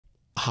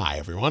Hi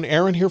everyone,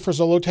 Aaron here for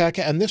Zollotech,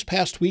 and this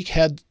past week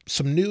had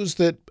some news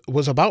that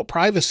was about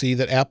privacy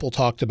that Apple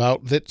talked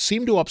about that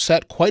seemed to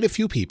upset quite a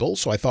few people,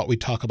 so I thought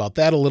we'd talk about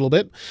that a little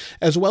bit,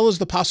 as well as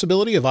the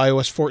possibility of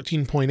iOS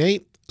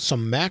 14.8,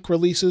 some Mac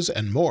releases,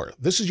 and more.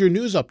 This is your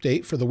news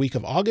update for the week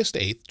of August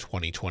 8th,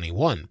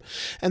 2021.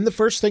 And the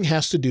first thing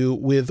has to do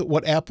with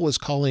what Apple is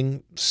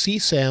calling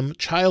CSAM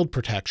child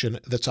protection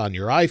that's on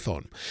your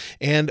iPhone.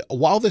 And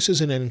while this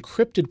is an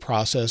encrypted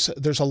process,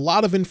 there's a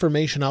lot of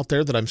information out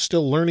there that I'm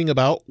still learning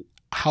about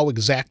how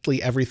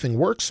exactly everything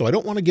works. So I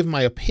don't want to give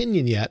my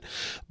opinion yet,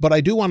 but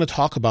I do want to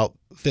talk about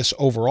this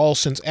overall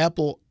since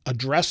Apple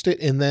addressed it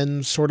and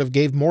then sort of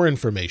gave more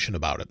information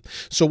about it.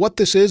 So what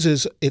this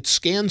is it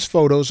scans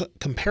photos,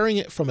 comparing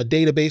it from a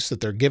database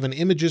that they're given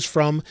images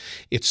from.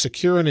 It's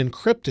secure and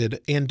encrypted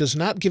and does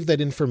not give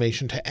that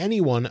information to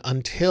anyone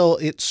until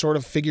it sort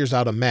of figures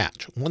out a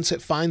match. Once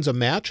it finds a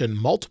match and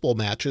multiple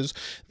matches,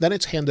 then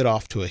it's handed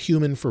off to a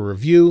human for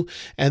review.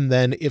 And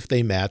then if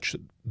they match,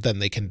 then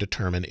they can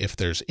determine if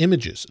there's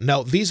images.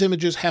 Now, these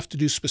images have to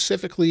do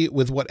specifically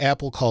with what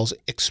Apple calls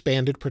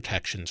expanded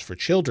protections for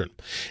children.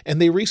 And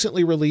they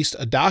recently released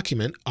a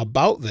document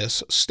about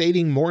this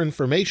stating more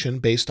information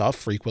based off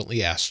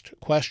frequently asked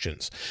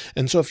questions.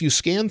 And so if you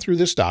scan through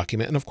this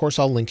document, and of course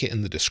I'll link it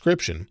in the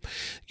description,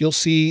 you'll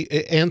see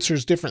it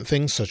answers different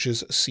things such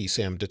as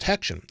CSAM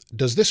detection.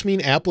 Does this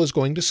mean Apple is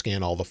going to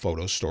scan all the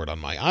photos stored on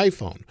my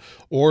iPhone?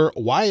 Or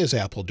why is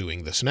Apple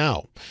doing this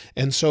now?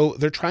 And so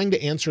they're trying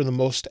to answer the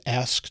most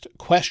asked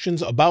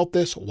questions about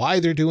this, why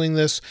they're doing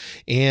this,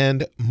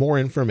 and more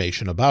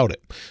information about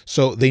it.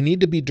 So they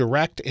need to be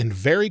direct and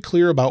very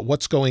clear about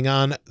what's going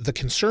on. The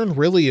concern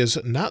really is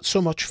not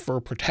so much for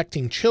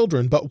protecting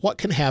children, but what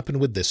can happen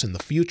with this in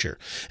the future.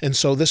 And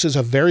so this is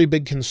a very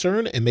big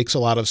concern. It makes a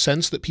lot of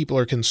sense that people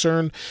are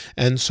concerned.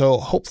 And so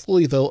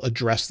hopefully they'll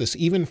address this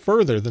even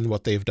further than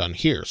what they've done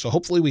here. So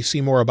hopefully we see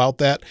more about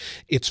that.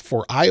 It's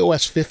for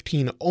iOS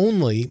 15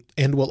 only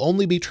and will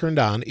only be turned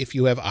on if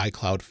you have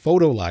iCloud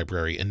Photo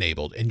Library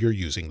enabled and you're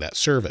using that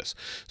service.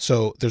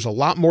 So there's a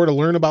lot more to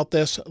learn about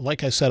this.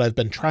 Like I said, I've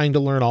been trying to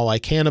learn all I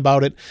can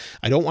about it.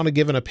 I don't want to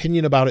give an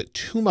opinion about it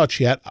too much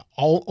yet,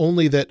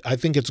 only that I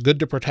think it's good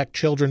to protect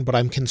children, but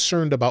I'm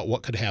concerned about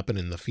what could happen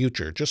in the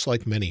future, just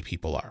like many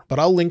people are. But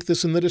I'll link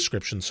this in the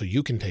description so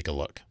you can take a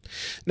look.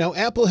 Now,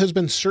 Apple has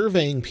been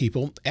surveying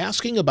people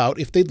asking about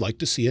if they'd like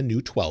to see a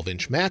new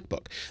 12-inch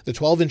MacBook. The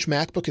 12-inch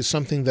MacBook is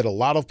something that a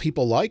lot of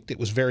people liked. It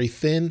was very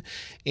thin,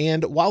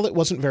 and while it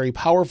wasn't very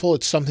powerful,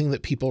 it's something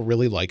that people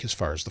really like as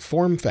far as the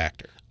form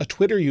factor. A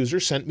Twitter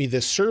user sent me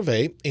this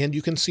survey, and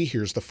you can see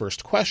here's the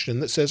first question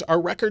that says, our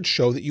records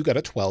show that you got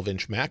a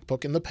 12-inch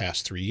MacBook in the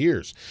past 3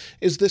 years.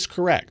 Is this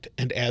correct?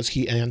 And as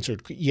he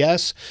answered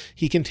yes,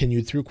 he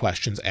continued through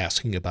questions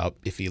asking about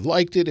if he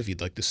liked it, if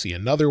he'd like to see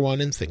another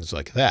one, and things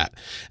like that.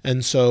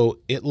 And so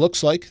it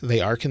looks like they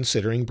are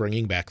considering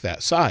bringing back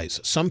that size.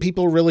 Some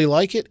people really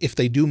like it. If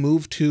they do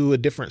move to a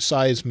different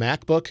size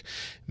MacBook,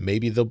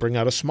 maybe they'll bring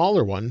out a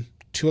smaller one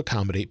to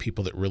accommodate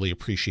people that really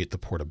appreciate the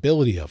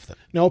portability of them.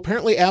 Now,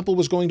 apparently Apple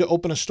was going to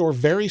open a store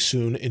very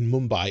soon in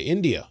Mumbai,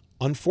 India.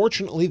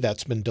 Unfortunately,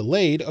 that's been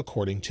delayed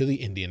according to the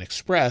Indian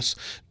Express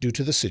due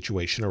to the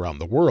situation around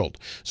the world.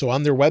 So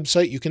on their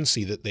website, you can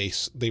see that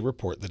they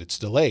report that it's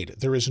delayed.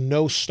 There is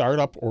no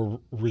startup or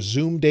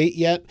resume date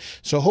yet.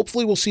 So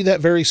hopefully we'll see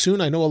that very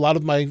soon. I know a lot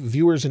of my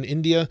viewers in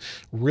India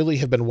really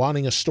have been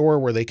wanting a store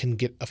where they can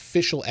get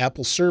official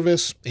Apple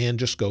service and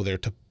just go there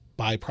to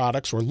buy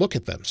products or look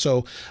at them.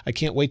 So I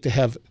can't wait to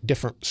have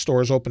different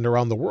stores opened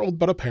around the world,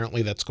 but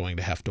apparently that's going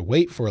to have to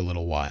wait for a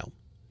little while.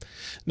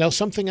 Now,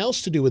 something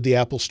else to do with the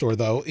Apple Store,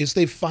 though, is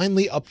they've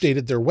finally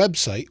updated their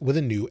website with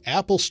a new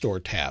Apple Store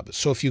tab.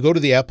 So if you go to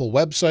the Apple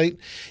website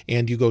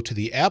and you go to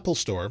the Apple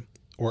Store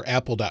or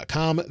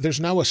apple.com, there's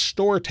now a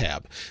Store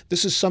tab.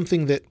 This is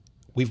something that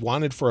we've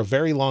wanted for a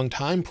very long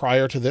time.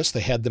 Prior to this, they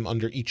had them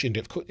under each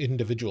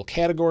individual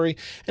category,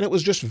 and it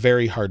was just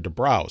very hard to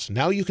browse.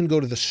 Now you can go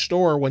to the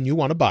store when you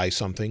want to buy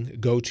something,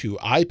 go to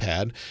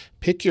iPad,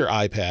 pick your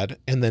iPad,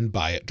 and then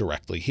buy it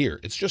directly here.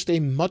 It's just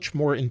a much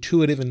more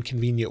intuitive and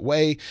convenient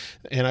way,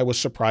 and I was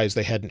surprised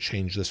they hadn't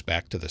changed this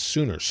back to this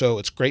sooner. So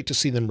it's great to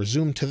see them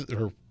resume to,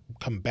 or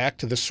come back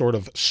to this sort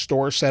of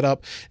store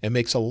setup. It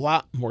makes a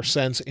lot more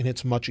sense, and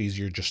it's much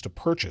easier just to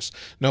purchase.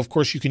 Now, of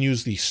course, you can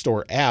use the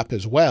store app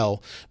as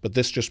well, but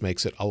this just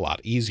makes it a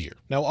lot easier.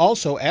 Now,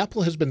 also,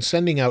 Apple has been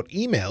sending out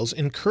emails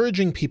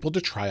encouraging people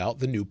to try out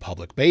the new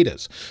public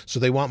betas. So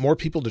they want more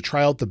people to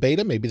try out the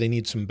beta. Maybe they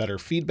need some better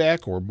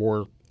feedback or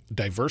more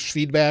diverse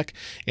feedback,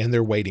 and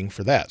they're waiting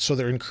for that. So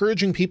they're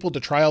encouraging people to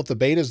try out the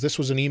betas. This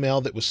was an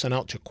email that was sent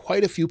out to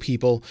quite a few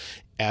people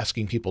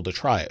asking people to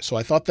try it. So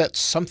I thought that's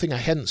something I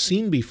hadn't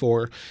seen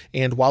before.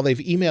 And while they've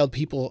emailed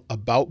people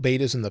about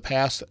betas in the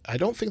past, I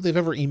don't think they've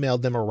ever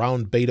emailed them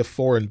around beta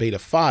 4 and beta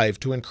 5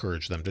 to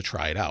encourage them to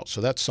try it out.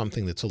 So that's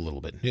something that's a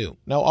little bit new.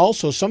 Now,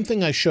 also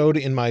something I showed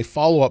in my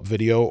follow-up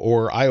video,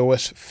 or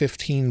iOS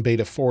 15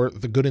 beta 4,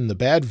 the good and the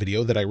bad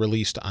video that I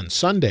released on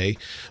Sunday,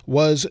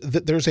 was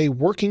that there's a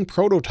working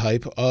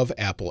prototype of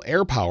Apple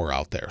AirPower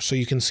out there. So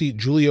you can see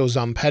Giulio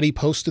Zampetti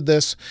posted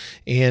this,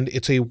 and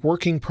it's a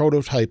working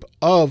prototype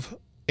of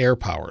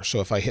AirPower.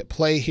 So if I hit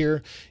play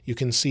here, you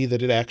can see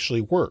that it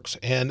actually works.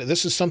 And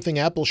this is something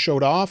Apple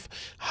showed off.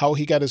 How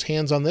he got his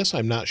hands on this,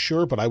 I'm not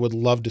sure, but I would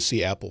love to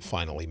see Apple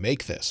finally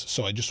make this.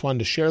 So I just wanted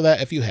to share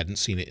that if you hadn't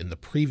seen it in the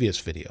previous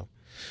video.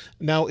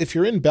 Now, if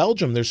you're in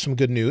Belgium, there's some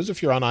good news.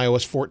 If you're on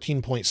iOS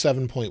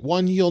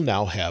 14.7.1, you'll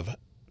now have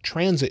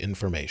transit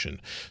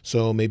information.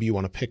 So maybe you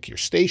want to pick your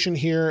station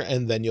here,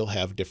 and then you'll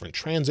have different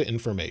transit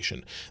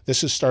information.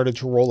 This has started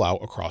to roll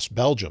out across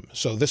Belgium.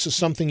 So this is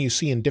something you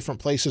see in different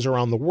places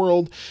around the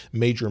world,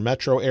 major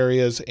metro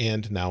areas,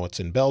 and now it's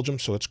in Belgium.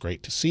 So it's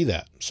great to see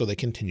that. So they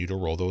continue to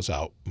roll those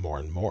out more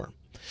and more.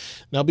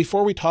 Now,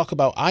 before we talk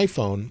about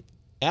iPhone,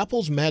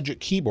 Apple's Magic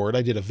Keyboard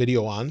I did a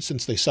video on,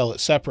 since they sell it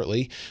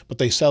separately, but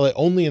they sell it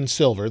only in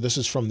silver. This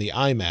is from the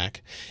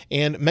iMac.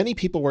 And many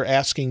people were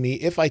asking me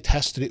if I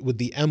tested it with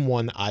the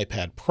M1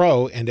 iPad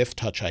Pro and if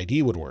Touch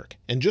ID would work.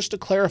 And just to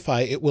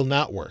clarify, it will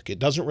not work. It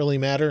doesn't really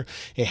matter.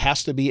 It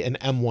has to be an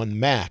M1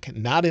 Mac,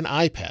 not an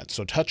iPad.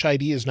 So Touch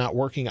ID is not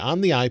working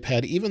on the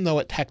iPad, even though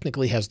it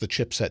technically has the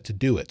chipset to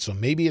do it. So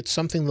maybe it's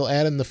something they'll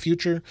add in the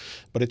future,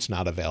 but it's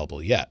not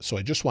available yet. So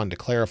I just wanted to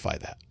clarify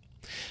that.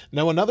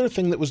 Now, another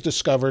thing that was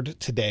discovered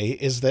today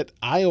is that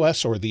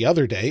iOS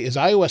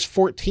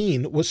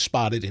 14 was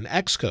spotted in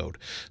Xcode.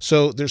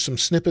 So there's some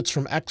snippets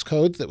from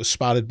Xcode that was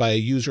spotted by a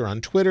user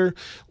on Twitter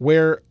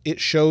where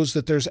it shows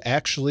that there's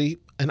actually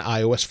an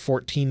iOS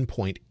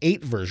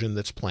 14.8 version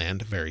that's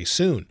planned very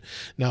soon.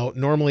 Now,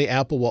 normally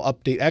Apple will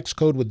update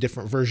Xcode with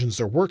different versions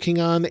they're working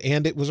on,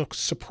 and it was a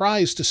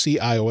surprise to see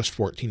iOS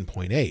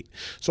 14.8.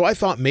 So I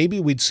thought maybe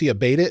we'd see a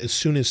beta as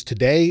soon as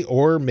today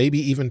or maybe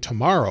even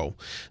tomorrow,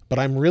 but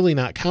I'm really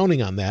not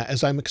counting on that,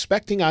 as I'm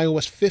expecting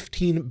iOS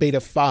 15 beta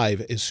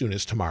 5 as soon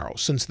as tomorrow,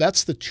 since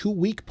that's the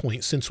 2-week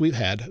point since we've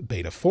had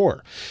beta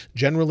 4.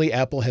 Generally,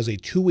 Apple has a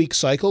 2-week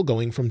cycle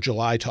going from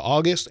July to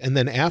August, and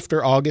then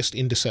after August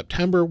into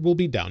September, we'll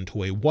be down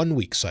to a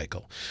 1-week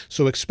cycle.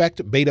 So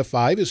expect beta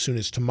 5 as soon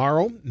as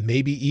tomorrow,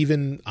 maybe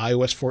even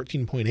iOS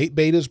 14.8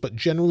 betas, but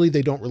generally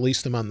they don't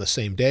release them on the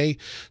same day.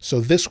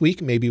 So this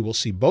week, maybe we'll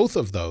see both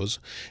of those,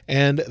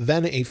 and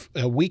then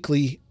a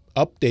weekly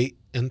update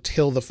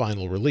until the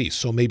final release.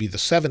 So maybe the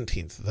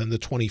 17th, then the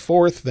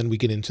 24th, then we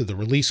get into the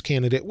release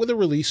candidate with a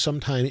release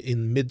sometime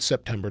in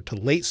mid-September to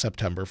late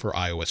September for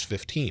iOS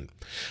 15.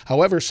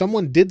 However,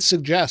 someone did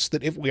suggest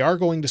that if we are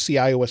going to see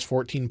iOS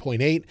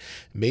 14.8,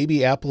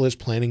 maybe Apple is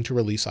planning to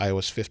release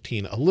iOS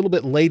 15 a little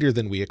bit later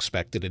than we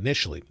expected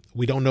initially.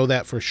 We don't know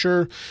that for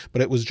sure,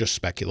 but it was just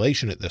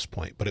speculation at this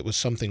point, but it was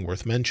something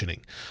worth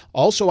mentioning.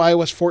 Also,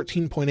 iOS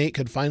 14.8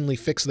 could finally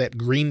fix that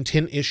green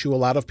tint issue a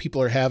lot of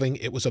people are having.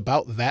 It was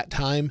about that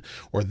time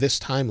or this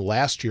time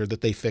last year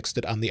that they fixed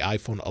it on the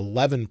iPhone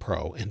 11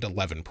 Pro and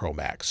 11 Pro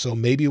Max. So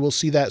maybe we'll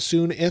see that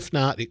soon. If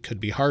not, it could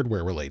be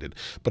hardware related.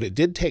 But it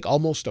did take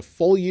almost a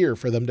full year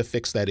for them to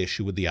fix that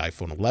issue with the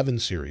iPhone 11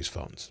 series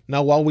phones.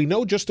 Now, while we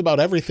know just about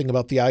everything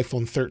about the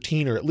iPhone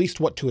 13, or at least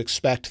what to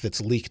expect that's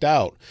leaked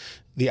out,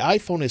 the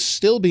iPhone is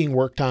still being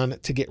worked on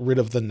to get rid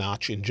of the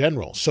notch in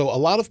general. So a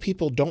lot of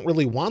people don't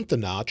really want the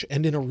notch,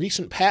 and in a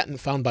recent patent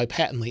found by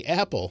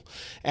PatentlyApple,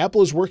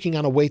 Apple is working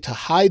on a way to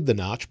hide the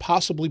notch,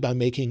 possibly by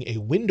making a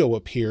window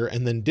appear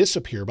and then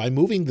disappear by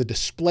moving the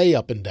display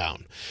up and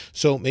down.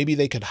 So maybe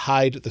they could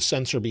hide the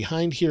sensor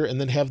behind here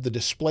and then have the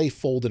display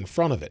fold in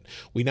front of it.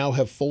 We now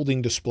have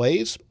folding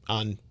displays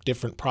on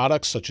different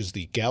products such as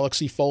the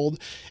Galaxy Fold,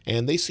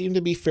 and they seem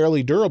to be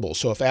fairly durable.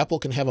 So if Apple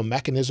can have a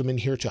mechanism in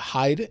here to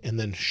hide and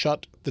then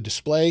shut the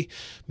display,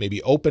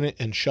 maybe open it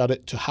and shut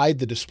it to hide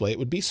the display, it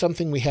would be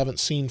something we haven't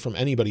seen from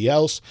anybody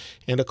else,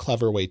 and a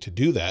clever way to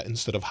do that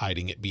instead of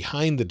hiding it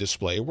behind the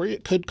display, where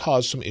it could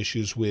cause some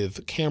issues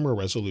with camera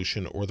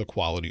resolution or the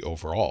quality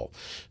overall.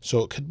 So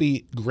it could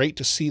be great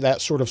to see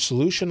that sort of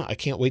solution. I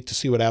can't wait to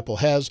see what Apple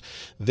has.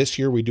 This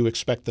year we do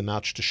expect the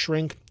notch to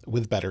shrink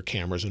with better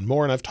cameras and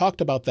more, and I've talked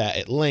about that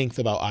at length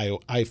about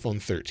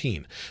iPhone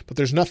 13, but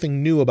there's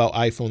nothing new about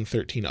iPhone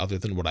 13 other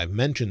than what I've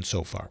mentioned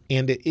so far.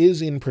 And it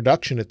is in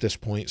production at this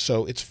point,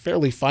 so it's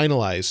fairly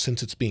finalized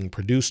since it's being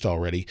produced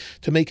already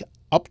to make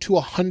up to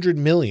 100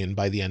 million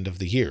by the end of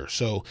the year.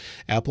 So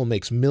Apple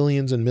makes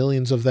millions and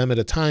millions of them at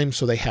a time,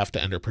 so they have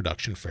to enter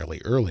production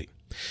fairly early.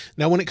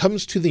 Now, when it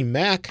comes to the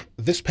Mac,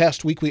 this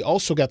past week we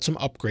also got some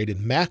upgraded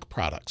Mac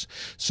products.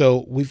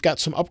 So we've got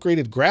some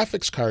upgraded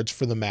graphics cards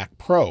for the Mac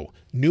Pro,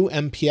 new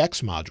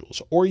MPX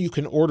modules, or you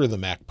can order the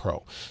Mac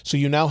Pro. So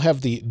you now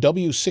have the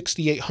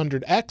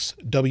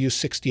W6800X,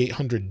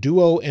 W6800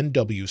 Duo, and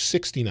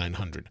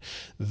W6900.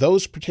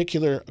 Those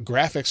particular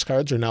graphics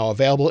cards are now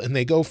available, and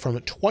they go from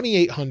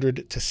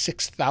 $2,800 to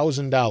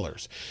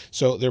 $6,000.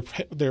 So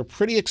they're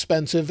pretty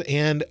expensive,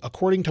 and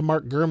according to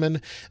Mark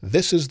Gurman,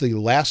 this is the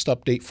last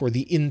update for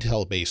the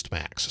Intel-based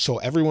Macs. So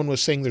everyone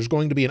was saying there's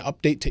going to be an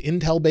update to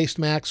Intel-based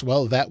Macs.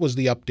 Well, that was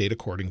the update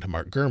according to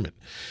Mark Gurman.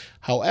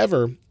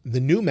 However, the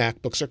new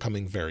MacBooks are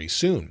coming very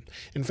soon.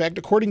 In fact,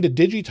 according to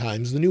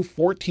DigiTimes, the new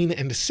 14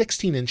 and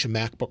 16-inch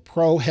MacBook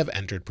Pro have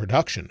entered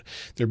production.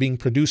 They're being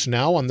produced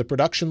now on the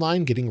production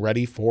line, getting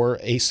ready for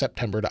a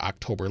September to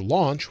October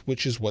launch,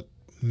 which is what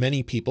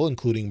many people,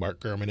 including Mark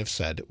Gurman, have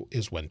said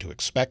is when to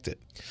expect it.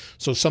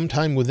 So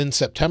sometime within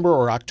September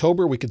or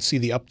October, we could see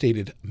the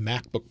updated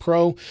MacBook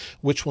Pro,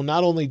 which will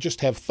not only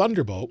just have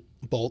Thunderbolt,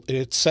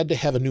 it's said to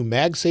have a new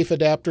MagSafe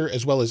adapter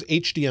as well as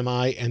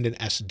HDMI and an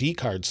SD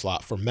card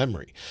slot for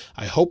memory.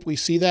 I hope we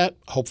see that.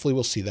 Hopefully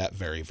we'll see that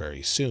very,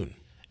 very soon.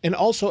 And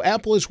also,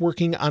 Apple is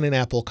working on an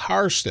Apple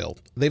car still.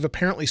 They've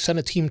apparently sent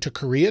a team to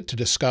Korea to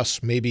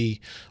discuss maybe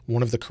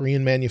one of the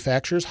Korean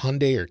manufacturers,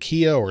 Hyundai or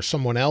Kia or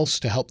someone else,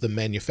 to help them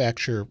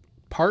manufacture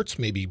parts,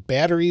 maybe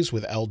batteries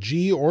with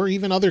LG or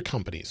even other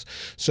companies.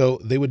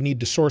 So they would need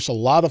to source a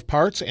lot of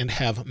parts and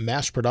have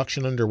mass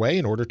production underway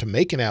in order to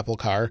make an Apple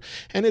car,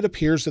 and it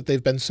appears that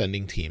they've been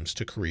sending teams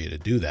to Korea to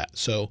do that.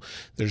 So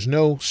there's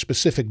no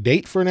specific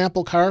date for an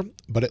Apple car,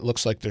 but it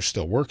looks like they're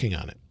still working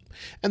on it.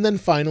 And then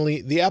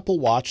finally, the Apple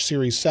Watch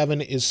Series 7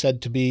 is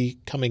said to be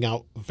coming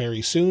out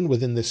very soon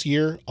within this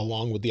year,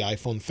 along with the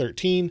iPhone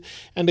 13,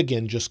 and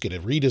again, just get a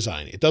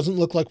redesign. It doesn't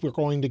look like we're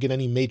going to get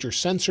any major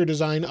sensor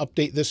design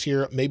update this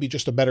year, maybe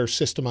just a better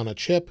system on a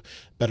chip,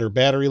 better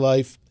battery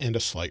life, and a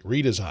slight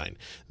redesign.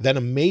 Then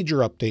a major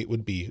update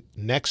would be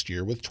next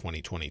year with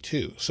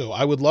 2022. So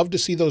I would love to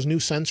see those new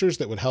sensors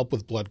that would help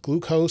with blood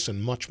glucose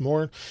and much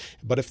more,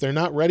 but if they're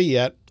not ready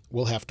yet,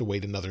 we'll have to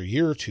wait another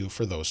year or two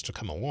for those to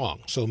come along.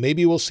 So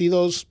maybe we'll see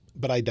those,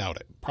 but I doubt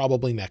it.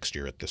 Probably next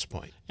year at this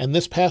point. And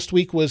this past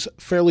week was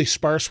fairly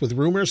sparse with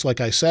rumors,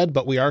 like I said,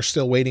 but we are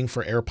still waiting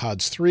for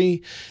AirPods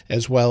 3,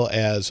 as well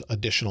as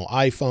additional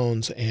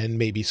iPhones and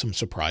maybe some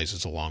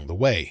surprises along the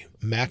way.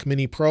 Mac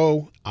Mini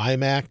Pro,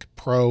 iMac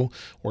Pro,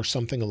 or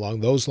something along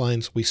those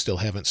lines we still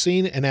haven't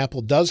seen, and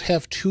Apple does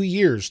have 2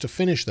 years to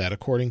finish that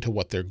according to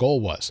what their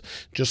goal was.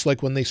 Just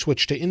like when they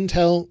switched to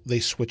Intel, they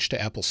switched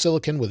to Apple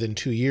Silicon within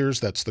 2 years.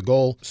 That's the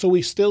goal. So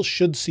we still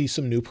should see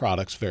some new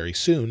products very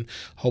soon.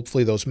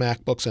 Hopefully those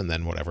MacBooks and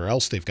then whatever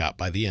else they've got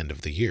by the end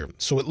of the year.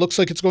 So it looks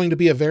like it's going to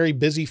be a very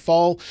busy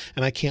fall,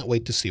 and I can't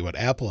wait to see what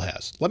Apple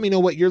has. Let me know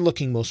what you're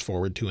looking most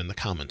forward to in the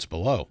comments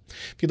below.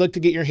 If you'd like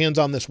to get your hands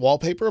on this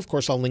wallpaper, of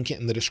course, I'll link it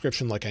in the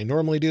description like I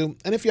normally do.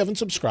 And if you haven't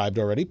subscribed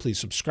already, please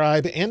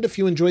subscribe. And if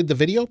you enjoyed the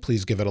video,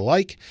 please give it a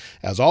like.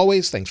 As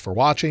always, thanks for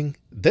watching.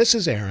 This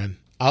is Aaron.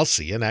 I'll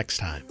see you next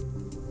time.